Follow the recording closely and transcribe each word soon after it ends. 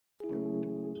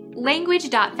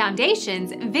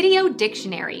Language.Foundation's Video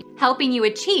Dictionary, helping you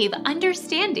achieve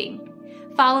understanding.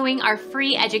 Following our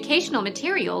free educational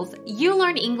materials, you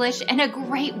learn English in a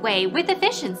great way with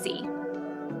efficiency.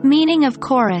 Meaning of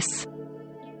chorus.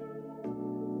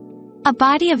 A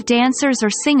body of dancers or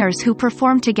singers who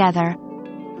perform together.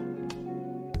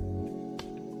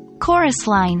 Chorus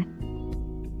line.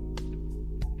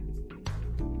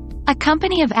 A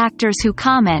company of actors who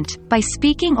comment, by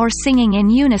speaking or singing in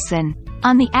unison,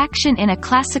 on the action in a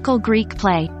classical Greek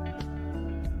play.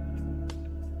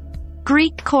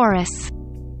 Greek chorus.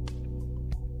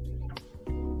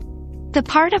 The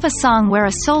part of a song where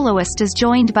a soloist is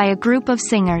joined by a group of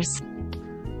singers.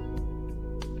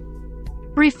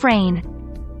 Refrain.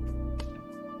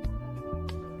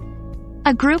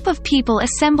 A group of people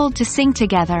assembled to sing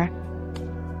together.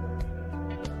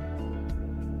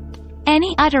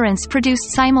 Any utterance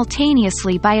produced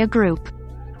simultaneously by a group.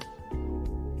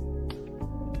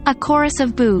 A chorus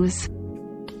of boos.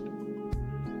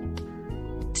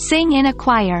 Sing in a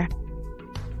choir.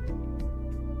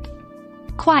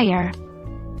 Choir.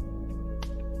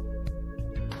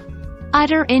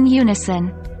 Utter in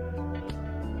unison.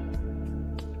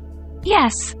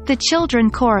 Yes, the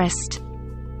children chorused.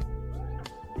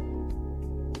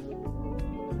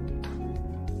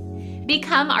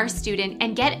 Become our student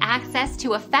and get access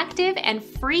to effective and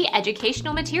free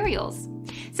educational materials.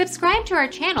 Subscribe to our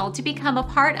channel to become a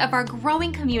part of our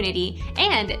growing community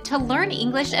and to learn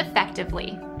English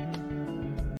effectively.